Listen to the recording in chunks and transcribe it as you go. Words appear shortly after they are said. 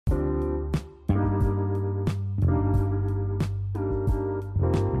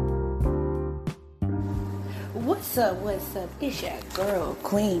What's up? It's your girl,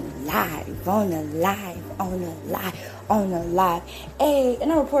 Queen, live, on the live. Hey, and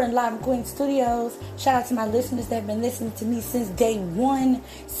I'm reporting live from Queen Studios. Shout out to my listeners that have been listening to me since day one.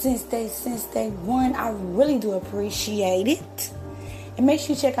 Since day one. I really do appreciate it. And make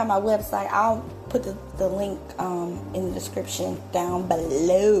sure you check out my website. I'll put the link in the description down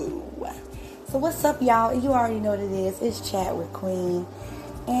below. So what's up, y'all? You already know what it is. It's Chat with Queen.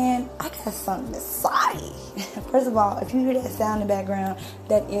 And I got something to say. First of all, if you hear that sound in the background,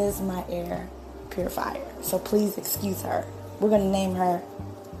 that is my air purifier. So please excuse her. We're going to name her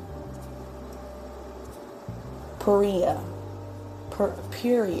Purier.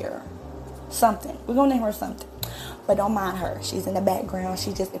 Something. We're going to name her something. But don't mind her. She's in the background.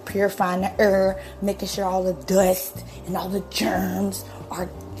 She's just purifying the air, making sure all the dust and all the germs are,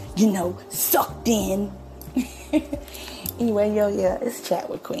 sucked in. Anyway, it's Chat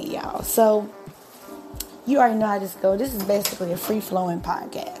with Queen, y'all. So, you already know how this goes. This is basically a free-flowing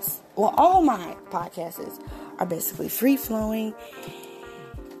podcast. Well, all my podcasts are basically free-flowing.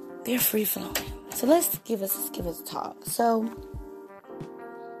 They're free-flowing. So, let's give us a talk. So,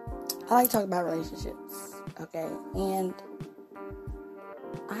 I like to talk about relationships, okay? And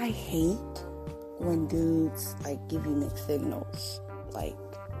I hate when dudes, give you mixed signals.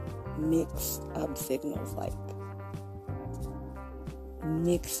 Mixed up signals,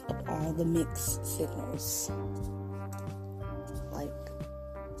 mix up all the mixed signals,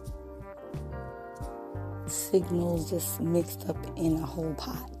 signals just mixed up in a whole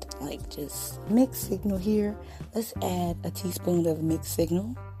pot, just mixed signal here. Let's add a teaspoon of mixed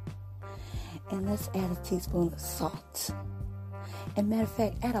signal, and let's add a teaspoon of salt, and matter of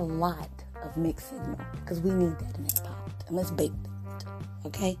fact, add a lot of mixed signal, because we need that in that pot, and let's bake that,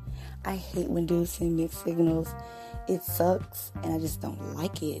 okay? I hate when dudes send mixed signals. It sucks, and I just don't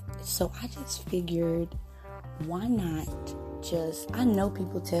like it. So I just figured, why not I know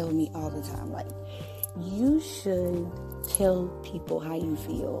people tell me all the time, you should tell people how you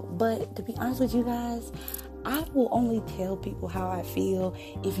feel. But to be honest with you guys, I will only tell people how I feel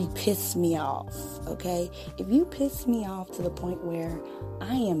if you piss me off, okay? If you piss me off to the point where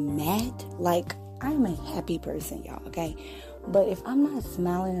I am mad, I'm a happy person, y'all, okay? But if I'm not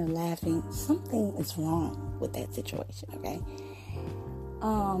smiling or laughing, something is wrong with that situation, okay?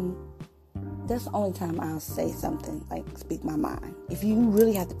 That's the only time I'll say something, speak my mind. If you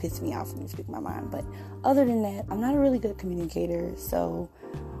really have to piss me off for me to speak my mind. But other than that, I'm not a really good communicator. So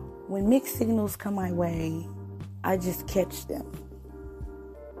when mixed signals come my way, I just catch them.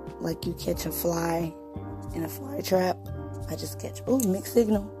 Like you catch a fly in a fly trap. I just catch, mixed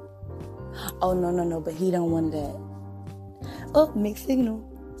signal. Oh, no, but he don't want that. Oh, mixed signal.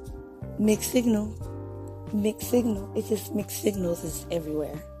 It's just mixed signals is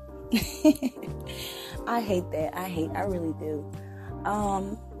everywhere. I hate that. I really do.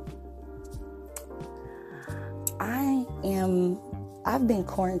 I've been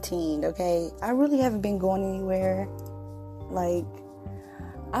quarantined, okay? I really haven't been going anywhere.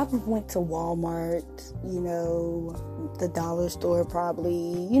 I went to Walmart, the dollar store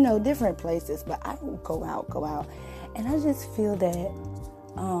probably, different places, but I don't go out. And I just feel that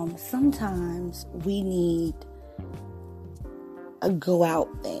sometimes we need a go out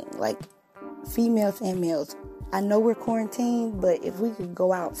thing, females and males. I know we're quarantined, but if we could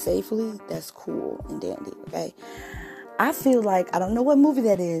go out safely, that's cool and dandy, okay? I feel I don't know what movie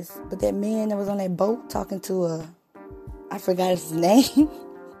that is, but that man that was on that boat talking to I forgot his name.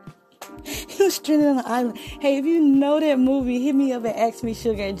 He was stranded on the island. Hey, if you know that movie, hit me up and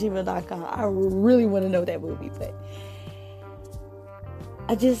askmesugar@gmail.com. I really want to know that movie, but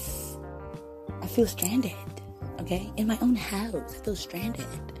I feel stranded, okay? In my own house, I feel stranded.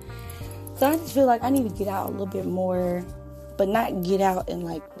 So I just feel I need to get out a little bit more, but not get out and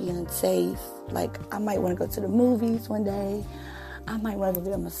be unsafe. I might want to go to the movies one day. I might want to go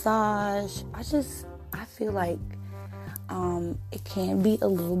get a massage. I feel it can be a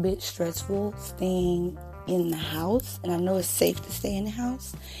little bit stressful staying in the house, and I know it's safe to stay in the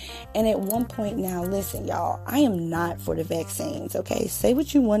house. And at one point now, listen, y'all, I am not for the vaccines, okay? Say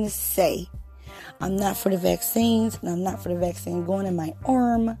what you want to say. I'm not for the vaccines, and I'm not for the vaccine going in my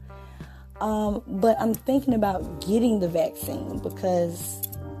arm. But I'm thinking about getting the vaccine because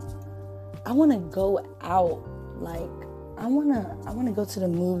I want to go out. I want to go to the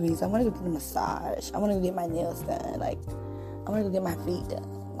movies. I want to go get a massage. I want to go get my nails done. I want to go get my feet done.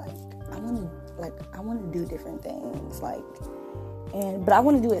 I want to do different things. But I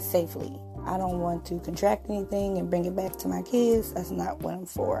want to do it safely. I don't want to contract anything and bring it back to my kids. That's not what I'm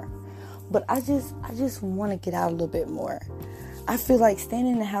for. But I just want to get out a little bit more. I feel like staying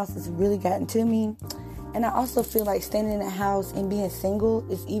in the house has really gotten to me. And I also feel like staying in the house and being single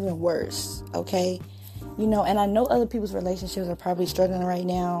is even worse, okay? You know, and I know other people's relationships are probably struggling right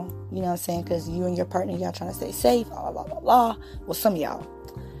now, you know what I'm saying? Because you and your partner, y'all trying to stay safe, blah, blah, blah, blah. Well, some of y'all.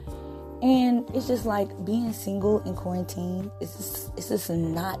 And it's just like being single in quarantine, it's just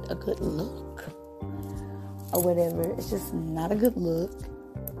not a good look. Or whatever. It's just not a good look.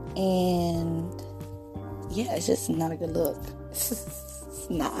 And yeah, it's just not a good look. It's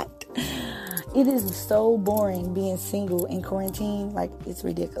not. It is so boring being single in quarantine. Like, it's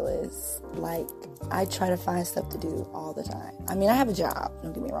ridiculous. Like, I try to find stuff to do all the time. I mean, I have a job,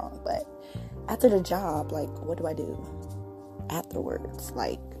 don't get me wrong, but after the job, like, what do I do afterwards?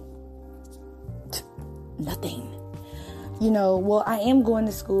 Like, nothing. You know, well, I am going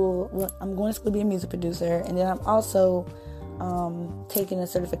to school. Well, I'm going to school to be a music producer, and then I'm also taking a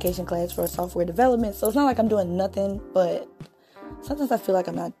certification class for software development. So it's not like I'm doing nothing, but sometimes I feel like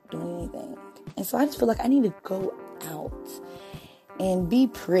I'm not doing anything. And so I just feel like I need to go out and be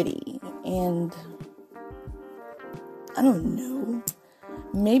pretty and, I don't know,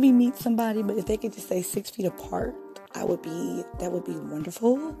 maybe meet somebody, but if they could just stay 6 feet apart, that would be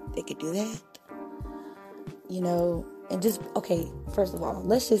wonderful. They could do that, you know, and just, okay, first of all,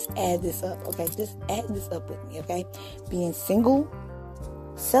 let's just add this up, okay? Just add this up with me, okay? Being single,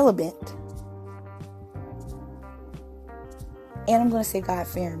 celibate, and I'm going to say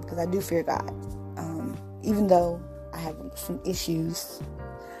God-fearing, because I do fear God. Even though I have some issues,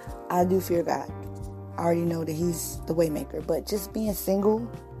 I do fear God. I already know that He's the way maker. But just being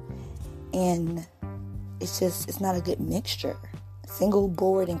single, and it's not a good mixture. Single,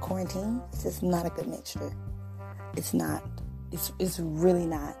 bored, and quarantine, it's just not a good mixture. It's not. It's really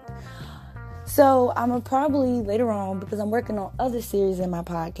not. So I'm going to probably later on, because I'm working on other series in my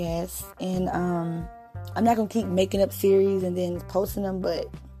podcast, and I'm not going to keep making up series and then posting them, but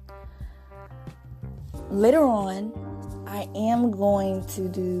later on, I am going to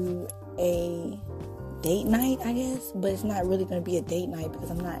do a date night, I guess, but it's not really going to be a date night because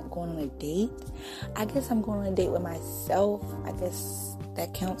I'm not going on a date. I guess I'm going on a date with myself. I guess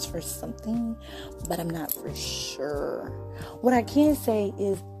that counts for something, but I'm not for sure. What I can say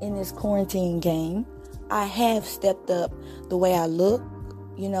is, in this quarantine game, I have stepped up the way I look.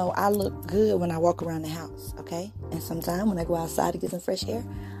 You know, I look good when I walk around the house, okay? And sometimes when I go outside to get some fresh air,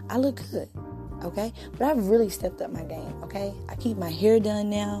 I look good, okay? But I've really stepped up my game, okay? I keep my hair done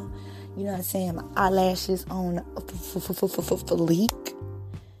now. You know what I'm saying? My eyelashes on fleek.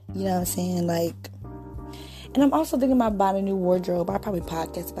 You know what I'm saying? Like, and I'm also thinking about buying a new wardrobe. I'll probably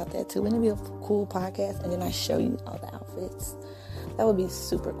podcast about that too. Wouldn't it be a cool podcast? And then I show you all the outfits. That would be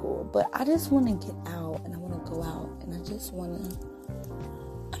super cool. But I just want to get out, and I want to go out, and I just want to,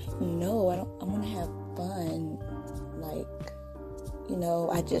 I want to have fun. Like, you know,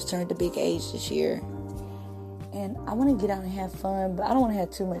 I just turned the big age this year, and I want to get out and have fun, but I don't want to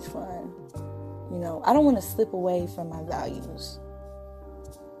have too much fun. You know, I don't want to slip away from my values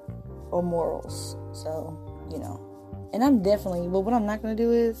or morals. So, you know, and I'm definitely, but what I'm not going to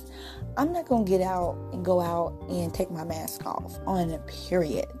do is, I'm not going to get out and go out and take my mask off on a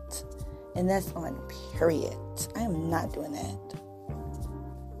period. And that's on period. I am not doing that.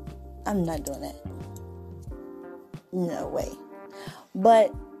 I'm not doing that. No way.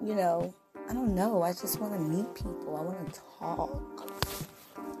 But, you know, I don't know. I just want to meet people. I want to talk.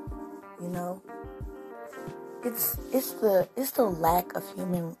 You know? It's the lack of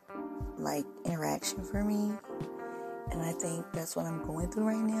human, like, interaction for me. And I think that's what I'm going through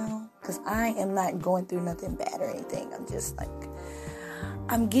right now. Because I am not going through nothing bad or anything. I'm just, like,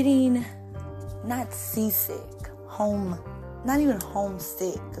 I'm getting not seasick. Not even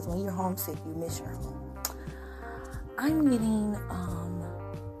homesick. Because when you're homesick, you miss your home. I'm getting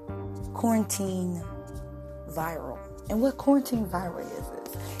quarantine viral. And what quarantine viral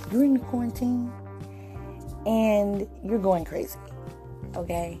is? You're in quarantine and you're going crazy.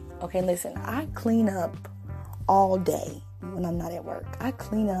 Okay, listen, I clean up all day when I'm not at work. I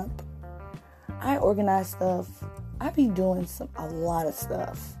clean up. I organize stuff. I be doing a lot of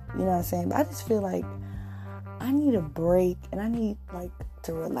stuff. You know what I'm saying? But I just feel like I need a break, and I need, like,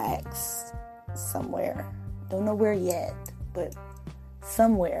 to relax somewhere. Don't know where yet, but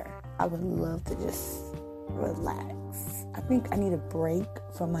somewhere I would love to just relax. I think I need a break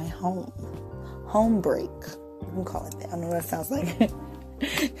from my home. Home break. You can call it that. I don't know what that sounds like.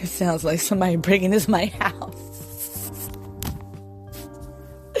 It sounds like somebody breaking into my house.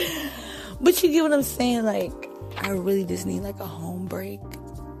 But you get what I'm saying? Like, I really just need, like, a home break.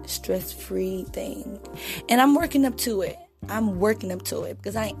 Stress-free thing. And I'm working up to it.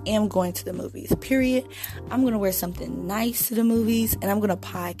 Because I am going to the movies, period. I'm going to wear something nice to the movies, and I'm going to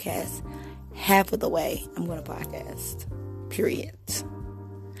podcast half of the way, I'm going to podcast. Period.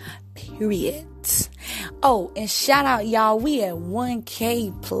 Oh, and shout out, y'all. We at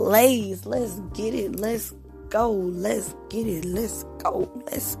 1K plays. Let's get it. Let's go. Let's get it. Let's go.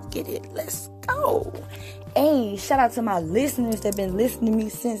 Let's get it. Let's go. Hey, shout out to my listeners that been listening to me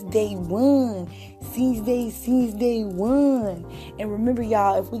since day one. Since day one. And remember,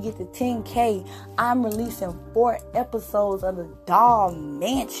 y'all, if we get to 10K, I'm releasing 4 episodes of the Doll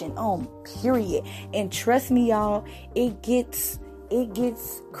Mansion on period. And trust me, y'all, it gets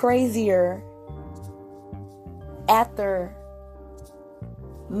crazier after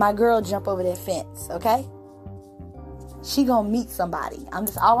my girl jump over that fence, okay? She gonna meet somebody.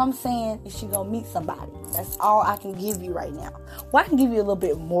 All I'm saying is she gonna meet somebody. That's all I can give you right now. Well, I can give you a little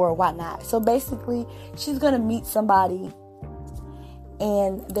bit more. Why not? So basically, she's gonna meet somebody,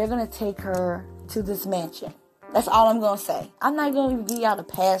 and they're gonna take her to this mansion. That's all I'm gonna say. I'm not gonna even give y'all the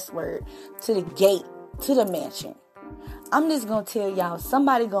password to the gate to the mansion. I'm just gonna tell y'all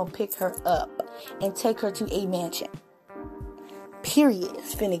somebody gonna pick her up and take her to a mansion. Period.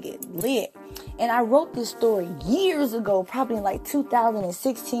 It's finna get lit. And I wrote this story years ago, probably in like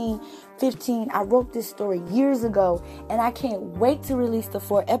 2016, 15. I wrote this story years ago, and I can't wait to release the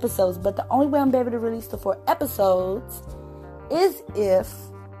 4 episodes. But the only way I'm able to release the 4 episodes is if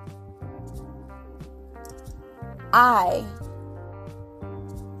I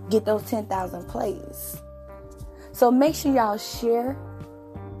get those 10,000 plays. So make sure y'all share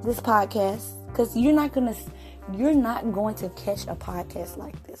this podcast, because you're not going to catch a podcast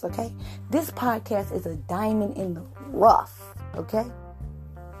like this, okay? This podcast is a diamond in the rough, okay?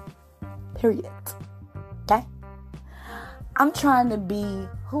 Period. Okay? I'm trying to be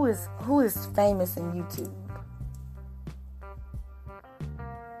who is famous in YouTube.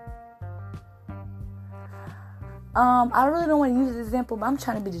 I really don't want to use this example, but I'm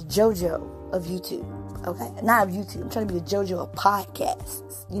trying to be the JoJo of YouTube. Okay? Not of YouTube. I'm trying to be the JoJo of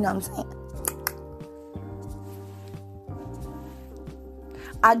podcasts. You know what I'm saying?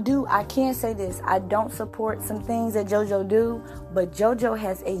 I can say this. I don't support some things that JoJo do, but JoJo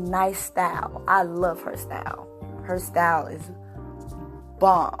has a nice style. I love her style. Her style is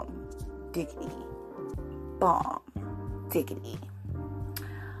bomb diggity.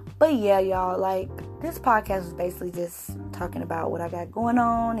 But yeah, y'all, like, this podcast is basically just talking about what I got going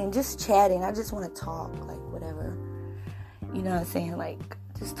on and just chatting. I just want to talk, like, whatever. You know what I'm saying? Like,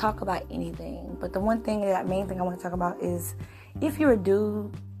 just talk about anything. But the main thing I want to talk about is, if you're a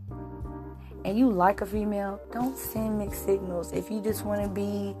dude and you like a female, don't send mixed signals. If you just want to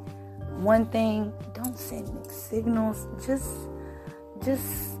be one thing, don't send mixed signals. Just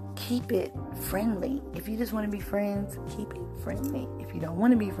keep it friendly. If you just want to be friends, keep it friendly. If you don't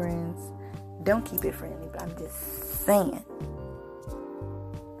want to be friends, don't keep it friendly. But I'm just saying.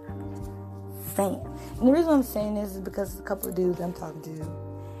 And the reason I'm saying this is because a couple of dudes I'm talking to,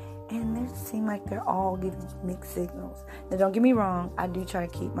 and they seem like they're all giving mixed signals. Now, don't get me wrong. I do try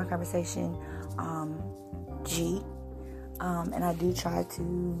to keep my conversation G. And I do try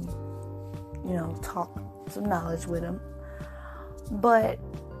to, talk some knowledge with them. But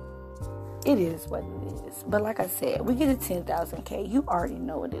it is what it is. But like I said, we get to 10,000K. You already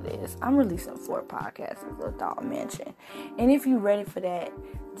know what it is. I'm releasing 4 podcasts of the Doll Mansion. And if you're ready for that,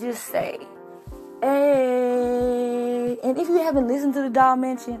 just say, hey. And if you haven't listened to the Doll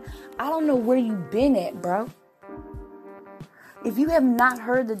Mansion, I don't know where you've been at, bro. If you have not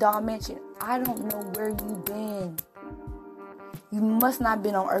heard the Doll Mansion, I don't know where you've been. You must not have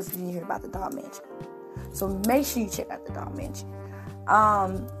been on Earth if you didn't hear about the Doll Mansion. So make sure you check out the Doll Mansion.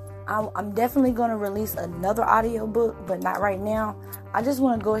 I'm definitely going to release another audiobook, but not right now. I just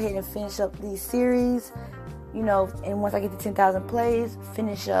want to go ahead and finish up these series, and once I get to 10,000 plays,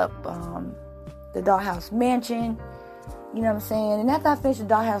 finish up the Dollhouse Mansion, you know what I'm saying? And after I finish the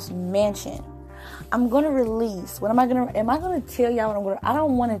Dollhouse Mansion, I'm going to release, am I going to tell y'all what I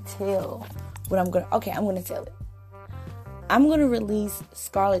don't want to tell what I'm going to, okay, I'm going to tell it. I'm going to release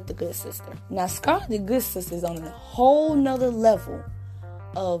Scarlett the Good Sister. Now, Scarlett the Good Sister is on a whole nother level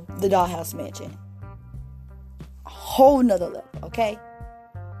of the Dollhouse Mansion. A whole nother level, okay?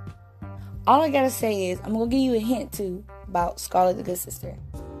 All I got to say is, I'm going to give you a hint, too, about Scarlett the Good Sister.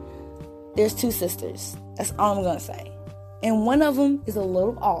 There's 2 sisters. That's all I'm going to say. And one of them is a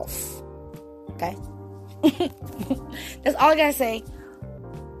little off. Okay? That's all I got to say.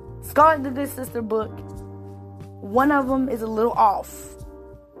 Scarlett the Good Sister book. One of them is a little off.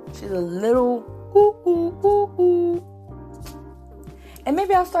 She's a little ooh. And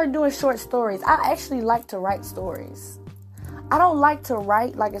maybe I'll start doing short stories. I actually like to write stories. I don't like to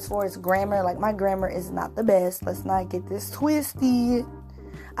write, like, as far as grammar. Like, my grammar is not the best. Let's not get this twisted.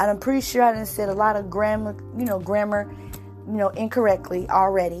 I'm pretty sure I done said a lot of grammar, incorrectly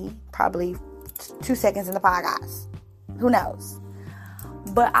already. Probably 2 seconds in the podcast. Who knows?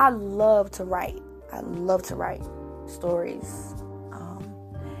 But I love to write. I love to write stories.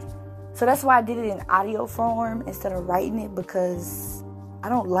 So that's why I did it in audio form instead of writing it, because I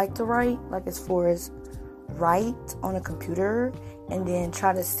don't like to write, like as far as write on a computer and then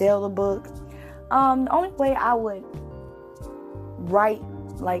try to sell the book. The only way I would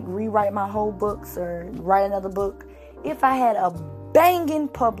rewrite my whole books or write another book, if I had a banging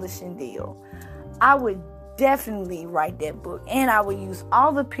publishing deal, I would definitely write that book, and I would use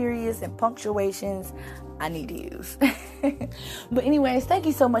all the periods and punctuations I need to use. But anyways, thank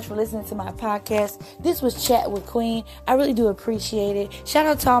you so much for listening to my podcast. This was Chat with Queen. I really do appreciate it. Shout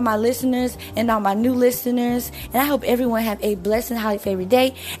out to all my listeners and all my new listeners, and I hope everyone have a blessed and highly favored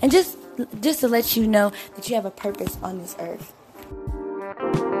day. And just to let you know that you have a purpose on this earth.